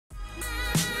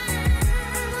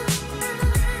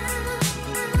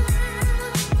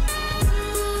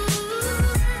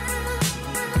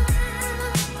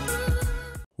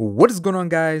What is going on,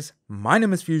 guys? My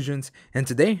name is FuZzionZ, and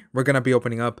today we're gonna be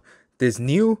opening up this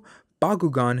new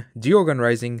Bakugan Geogan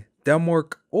Rising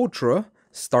Demorc Ultra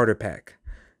starter pack.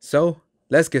 So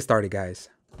let's get started, guys.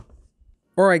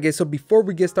 Alright guys, so before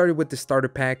we get started with the starter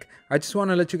pack, I just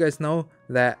want to let you guys know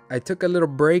that I took a little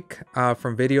break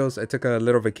from videos. I took a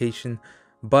little vacation,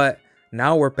 but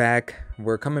now we're back.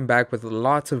 We're coming back with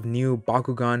lots of new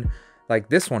Bakugan. Like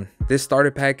this one, this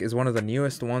starter pack is one of the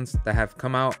newest ones that have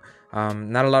come out.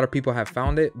 Not a lot of people have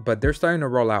found it, but they're starting to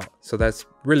roll out, so that's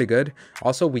really good.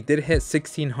 Also, we did hit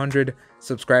 1,600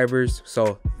 subscribers,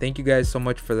 so thank you guys so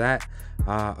much for that.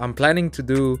 I'm planning to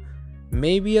do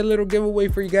maybe a little giveaway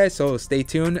for you guys, so stay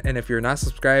tuned. And if you're not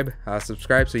subscribed,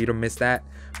 subscribe so you don't miss that.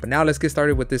 But now let's get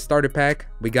started with this starter pack.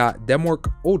 We got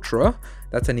Demorc Ultra,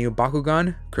 that's a new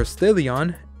Bakugan,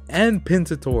 Crystallion, and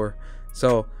Pintator.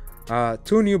 So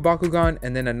two new Bakugan,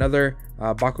 and then another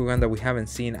Bakugan that we haven't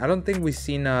seen. I don't think we've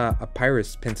seen a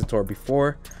Pyrus Pintator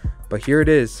before, but here it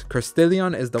is.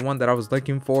 Crystallion is the one that I was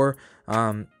looking for.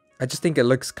 I just think it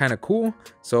looks kind of cool,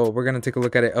 so we're gonna take a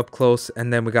look at it up close.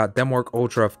 And then we got Demorc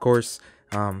Ultra, of course.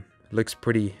 Looks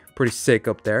pretty sick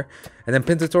up there. And then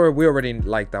Pintator, we already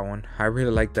like that one. I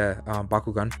really like that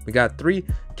Bakugan. We got 3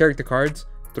 character cards,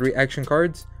 3 action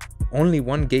cards, only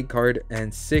 1 gate card,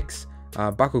 and 6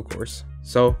 Baku cores.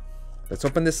 So let's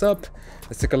open this up.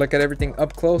 Let's take a look at everything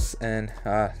up close, and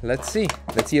let's see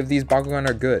if these Bakugan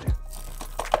are good.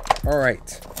 All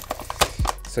right.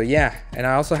 So yeah, and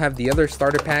I also have the other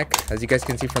starter pack, as you guys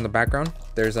can see from the background.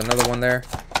 There's another one there.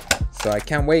 So I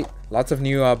can't wait. Lots of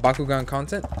new Bakugan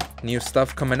content, new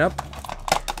stuff coming up.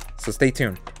 So stay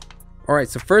tuned. All right,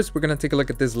 so first we're gonna take a look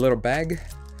at this little bag,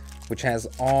 which has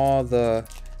all the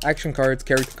action cards,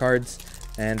 character cards,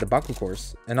 and the Baku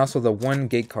cores, and also the 1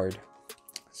 gate card.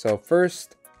 So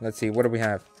first, let's see, what do we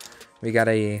have? We got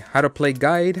a how to play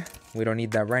guide. We don't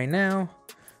need that right now.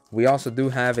 We also do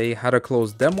have a how to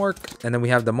close Demorc, and then we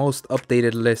have the most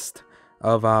updated list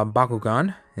of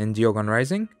Bakugan in Geogan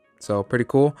Rising. So pretty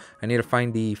cool. I need to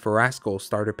find the Farasco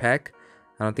starter pack.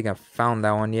 I don't think I've found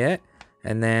that one yet.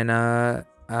 And then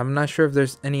I'm not sure if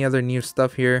there's any other new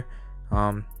stuff here.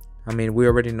 I mean, we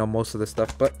already know most of the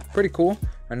stuff, but pretty cool.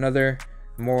 Another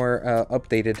more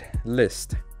updated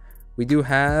list. We do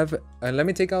have, let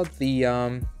me take out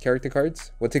the character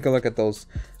cards. We'll take a look at those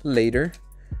later.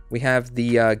 We have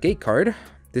the gate card.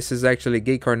 This is actually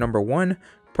gate card number 1.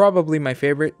 Probably my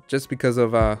favorite, just because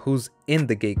of who's in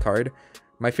the gate card.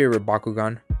 My favorite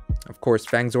Bakugan. Of course,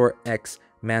 Fangzor X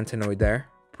Mantinoid there.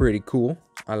 Pretty cool.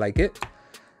 I like it.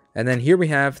 And then here we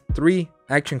have 3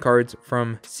 action cards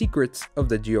from Secrets of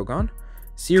the Geogan.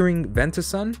 Searing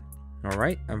Ventusun.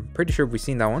 Alright, I'm pretty sure we've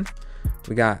seen that one.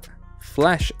 We got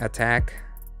Flash Attack.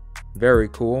 Very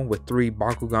cool, with 3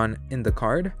 Bakugan in the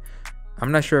card.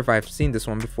 I'm not sure if I've seen this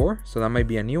one before, so that might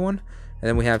be a new one. And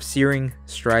then we have Searing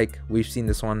Strike. We've seen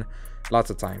this one lots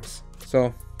of times.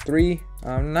 So 3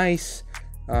 nice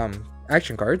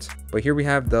action cards. But here we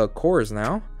have the cores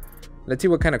now. Let's see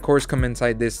what kind of cores come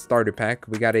inside this starter pack.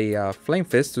 We got a Flame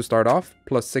Fist to start off,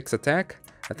 plus 6 attack.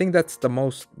 I think that's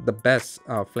the best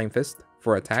Flame Fist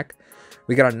for attack.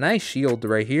 We got a nice shield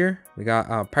right here. We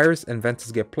got Pyrus and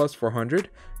Ventus get plus 400.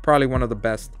 Probably one of the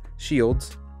best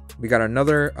shields. We got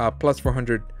another plus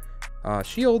 400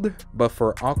 shield, but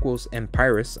for Aquos and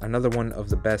Pyrus, another one of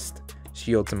the best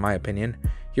shields in my opinion.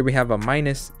 Here we have a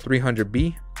minus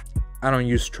 300B. I don't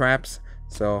use traps,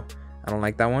 so I don't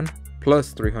like that one.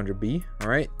 Plus 300B. All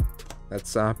right,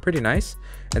 that's pretty nice.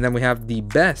 And then we have the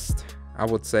best, I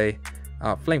would say,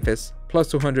 Flame Fist,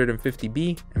 plus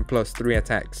 250B and plus 3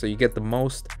 attack. So you get the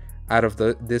most out of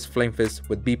this Flame Fist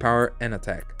with B power and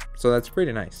attack. So that's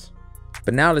pretty nice.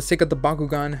 But now let's take out the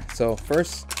Bakugan. So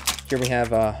first, here we have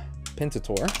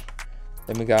Pintator.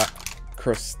 Then we got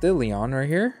Crystallion right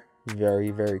here.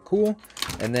 Very cool.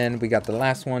 And then we got the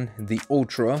last one, the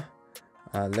Ultra.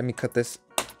 Let me cut this,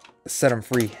 set him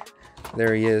free.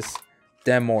 There he is,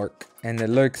 Demorc. And it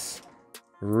looks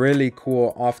really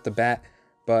cool off the bat,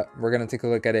 but we're gonna take a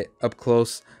look at it up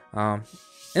close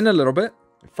in a little bit.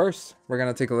 First, we're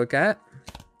gonna take a look at,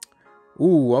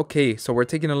 ooh, okay, so we're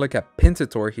taking a look at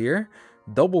Pintator here.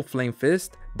 Double Flame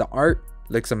Fist. The art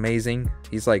looks amazing.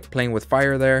 He's like playing with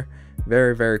fire there.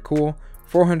 Very cool.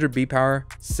 400 B power,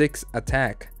 6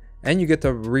 attack, and you get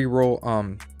to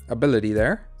reroll ability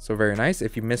there. So very nice.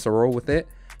 If you miss a roll with it,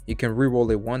 you can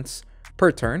reroll it once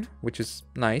per turn, which is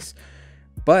nice.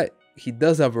 But he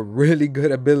does have a really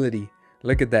good ability.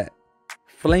 Look at that.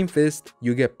 Flame Fist,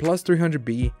 you get plus 300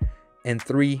 B and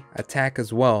 3 attack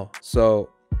as well. So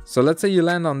let's say you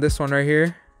land on this one right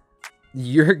here.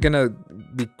 You're gonna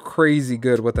be crazy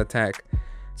good with attack.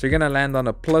 So you're gonna land on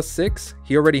a +6.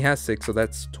 He already has 6, so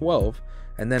that's 12,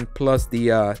 and then plus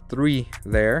the 3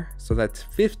 there, so that's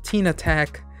 15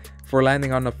 attack for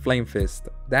landing on a Flame Fist.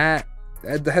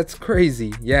 That's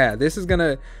crazy. Yeah, this is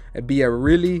gonna be a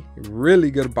really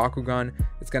good Bakugan.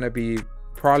 It's gonna be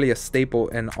probably a staple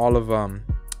in all of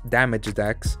damage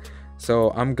decks.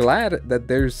 So I'm glad that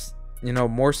there's, you know,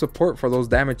 more support for those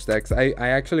damage decks. I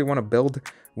actually want to build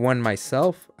one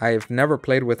myself. I've never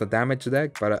played with a damage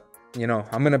deck, but you know,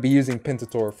 I'm gonna be using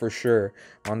Pintator for sure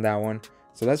on that one.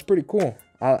 So that's pretty cool.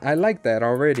 I like that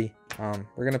already.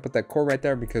 We're gonna put that core right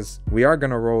there because we are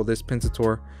gonna roll this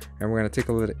Pintator, and we're gonna take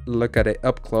a look at it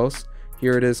up close.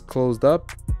 Here it is closed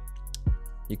up.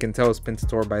 You can tell it's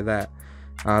Pintator by that,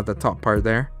 the top part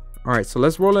there. All right, so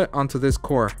let's roll it onto this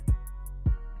core.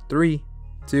 3,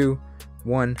 2,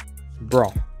 1,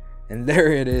 brawl. And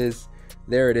there it is.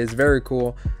 There it is. Very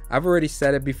cool. I've already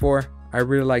said it before. I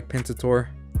really like Pintator.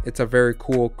 It's a very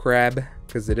cool crab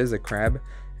because it is a crab.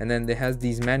 And then it has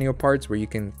these manual parts where you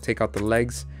can take out the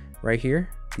legs right here.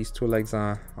 These 2 legs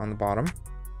on the bottom.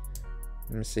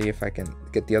 Let me see if I can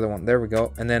get the other one. There we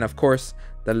go. And then of course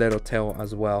the little tail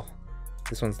as well.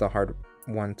 This one's the hard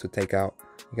one to take out.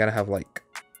 You gotta have like,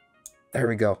 there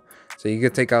we go. So you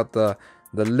can take out the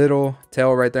little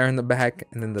tail right there in the back,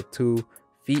 and then the 2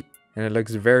 feet, and it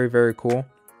looks very cool.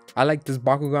 I like this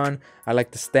Bakugan. I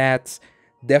like the stats.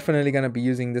 Definitely gonna be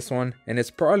using this one, and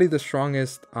it's probably the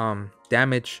strongest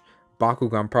damage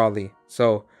Bakugan probably,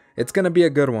 so it's gonna be a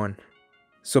good one.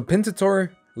 So Pintator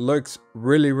looks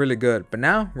really good, but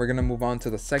now we're gonna move on to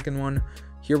the second one.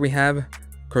 Here we have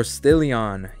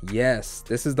Crostillion. Yes,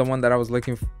 this is the one that I was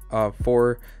looking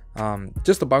for.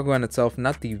 Just the Bakugan itself,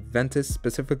 not the Ventus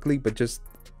specifically, but just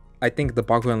I think the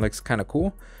Bakugan looks kind of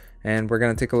cool, and we're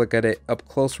gonna take a look at it up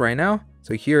close right now.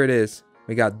 So here it is.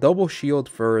 We got double shield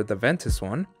for the Ventus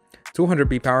one, 200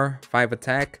 B power, 5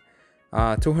 attack.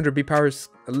 200 B power is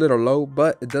a little low,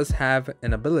 but it does have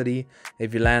an ability.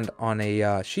 If you land on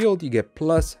a shield, you get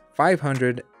plus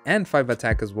 500 and 5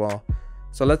 attack as well.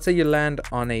 So let's say you land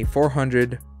on a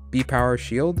 400 B power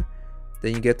shield,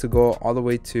 then you get to go all the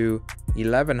way to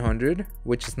 1100,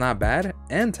 which is not bad,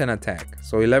 and 10 attack.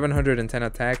 So 1100 and 10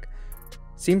 attack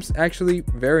seems actually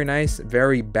very nice,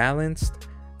 very balanced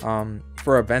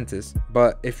for a Ventus.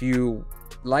 But if you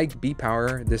like B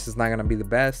power, this is not gonna be the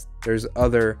best. There's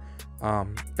other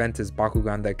Ventus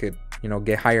Bakugan that could, you know,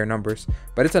 get higher numbers,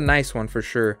 but it's a nice one for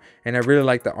sure. And I really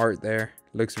like the art there.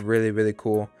 Looks really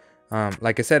cool.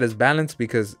 Like I said, it's balanced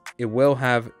because it will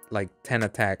have like 10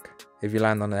 attack if you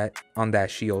land on that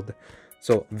shield.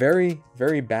 So very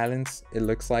balanced it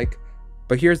looks like.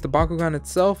 But here's the Bakugan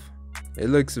itself. It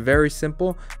looks very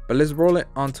simple, but let's roll it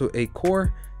onto a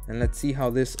core and let's see how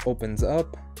this opens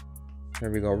up. There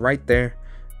we go, right there.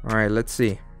 All right, let's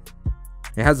see.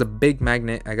 It has a big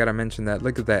magnet. I gotta mention that.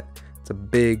 Look at that. It's a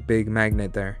big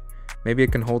magnet there. Maybe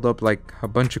it can hold up like a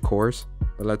bunch of cores,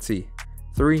 but let's see.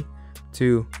 3,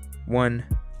 2, 1,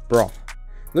 brawl.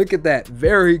 Look at that.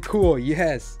 Very cool.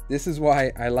 Yes, this is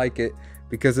why I like it,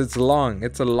 because it's long.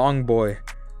 It's a long boy.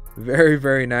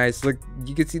 Very nice. Look,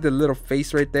 you can see the little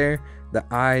face right there, the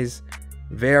eyes.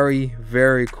 Very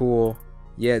cool.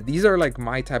 Yeah, these are like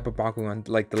my type of Bakugan,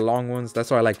 like the long ones.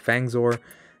 That's why I like Fangzor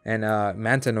and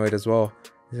Mantanoid as well.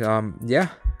 Yeah,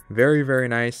 very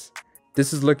nice.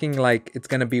 This is looking like it's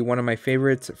gonna be one of my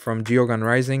favorites from Geogan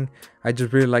Rising. I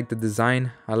just really like the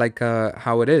design. I like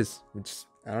how it is, which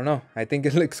I don't know, I think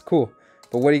it looks cool.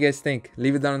 But what do you guys think?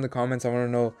 Leave it down in the comments. I want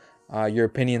to know your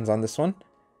opinions on this one.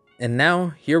 And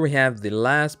now here we have the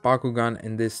last Bakugan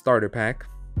in this starter pack.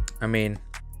 I mean,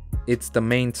 it's the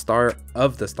main star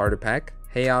of the starter pack,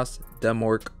 Haos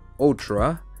Demorc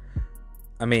Ultra.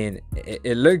 I mean,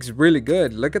 it looks really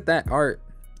good. Look at that art.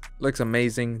 Looks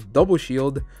amazing. Double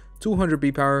shield, 200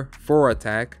 B power, 4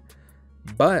 attack.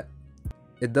 But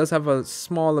it does have a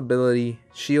small ability,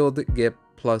 shield get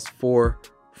plus 4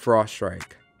 frost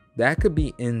strike. That could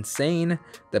be insane.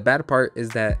 The bad part is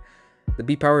that the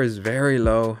B power is very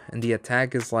low and the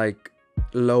attack is like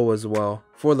low as well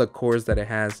for the cores that it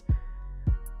has.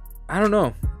 I don't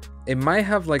know. It might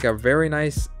have like a very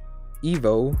nice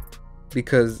Evo,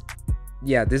 because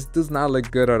yeah, this does not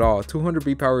look good at all. 200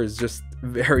 B power is just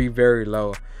very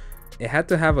low. It had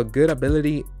to have a good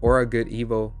ability or a good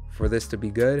Evo for this to be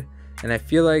good. And I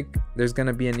feel like there's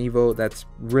gonna be an Evo that's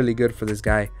really good for this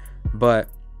guy, but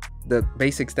the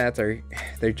basic stats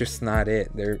they're just not it.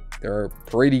 They're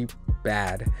pretty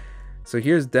bad. So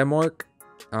here's Demorc.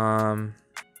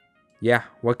 Yeah,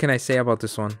 what can I say about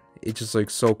this one? It just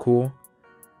looks so cool.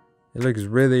 It looks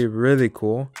really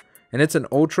cool. And it's an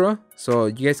ultra, so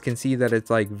you guys can see that it's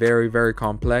like very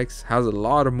complex, has a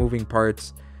lot of moving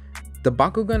parts. The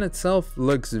Bakugan itself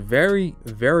looks very,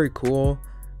 very cool.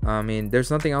 I mean,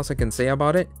 there's nothing else I can say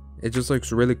about it. It just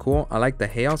looks really cool. I like the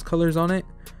Haos colors on it.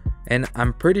 And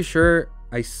I'm pretty sure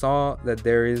I saw that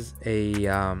there is a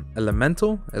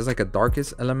elemental. It's like a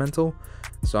darkest elemental.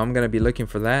 So I'm going to be looking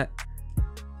for that.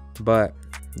 But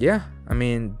yeah, I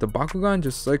mean, the Bakugan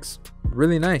just looks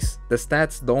really nice. The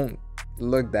stats don't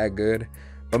look that good.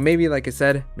 But maybe, like I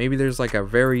said, maybe there's like a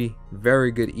very,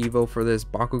 very good Evo for this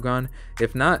Bakugan.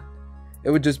 If not, it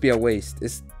would just be a waste.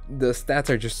 The stats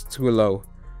are just too low.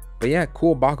 But yeah,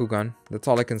 cool Bakugan. That's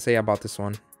all I can say about this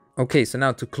one. Okay, so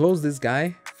now to close this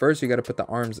guy, first you got to put the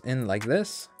arms in like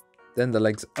this. Then the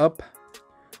legs up.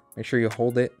 Make sure you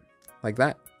hold it like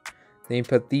that. Then you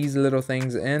put these little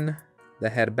things in. The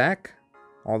head back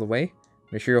all the way.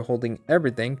 Make sure you're holding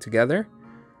everything together.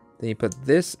 Then you put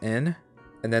this in.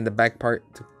 And then the back part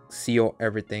to seal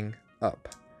everything up.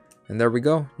 And there we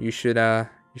go. You should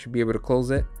be able to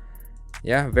close it.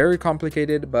 Yeah, very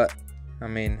complicated, but I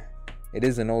mean, it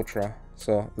is an Ultra.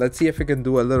 So let's see if it can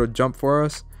do a little jump for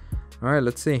us. All right,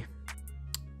 let's see.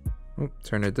 Oh,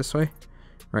 turn it this way.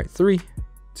 All right, 3,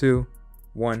 2,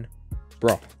 1,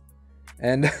 bro.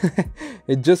 And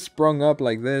it just sprung up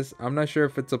like this. I'm not sure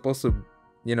if it's supposed to,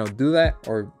 you know, do that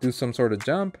or do some sort of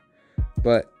jump,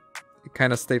 but it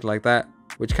kind of stayed like that,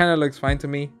 which kind of looks fine to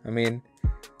me. I mean,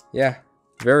 yeah,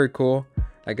 very cool.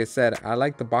 Like I said, I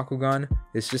like the Bakugan.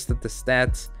 It's just that the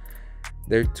stats,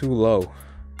 they're too low.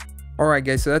 Alright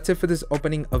guys, so that's it for this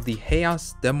opening of the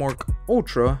Haos Demorc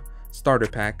Ultra starter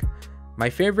pack. My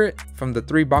favorite from the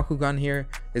 3 Bakugan here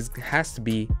has to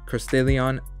be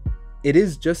Crystallion. It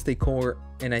is just a core,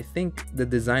 and I think the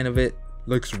design of it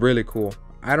looks really cool.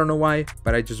 I don't know why,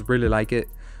 but I just really like it.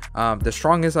 The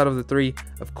strongest out of the 3,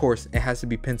 of course, it has to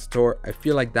be Pintator. I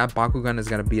feel like that Bakugan is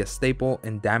going to be a staple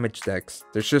in damage decks.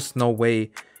 There's just no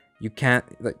way you can't,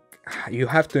 like, you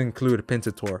have to include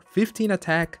Pintator. 15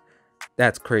 attack,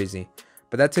 that's crazy.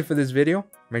 But that's it for this video.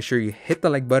 Make sure you hit the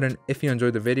like button if you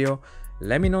enjoyed the video.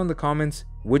 Let me know in the comments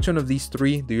which one of these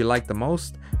 3 do you like the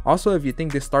most. Also, if you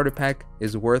think this starter pack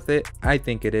is worth it, I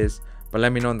think it is, but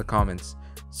let me know in the comments.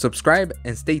 Subscribe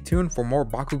and stay tuned for more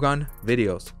Bakugan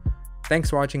videos. Thanks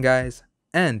for watching guys,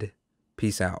 and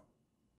peace out.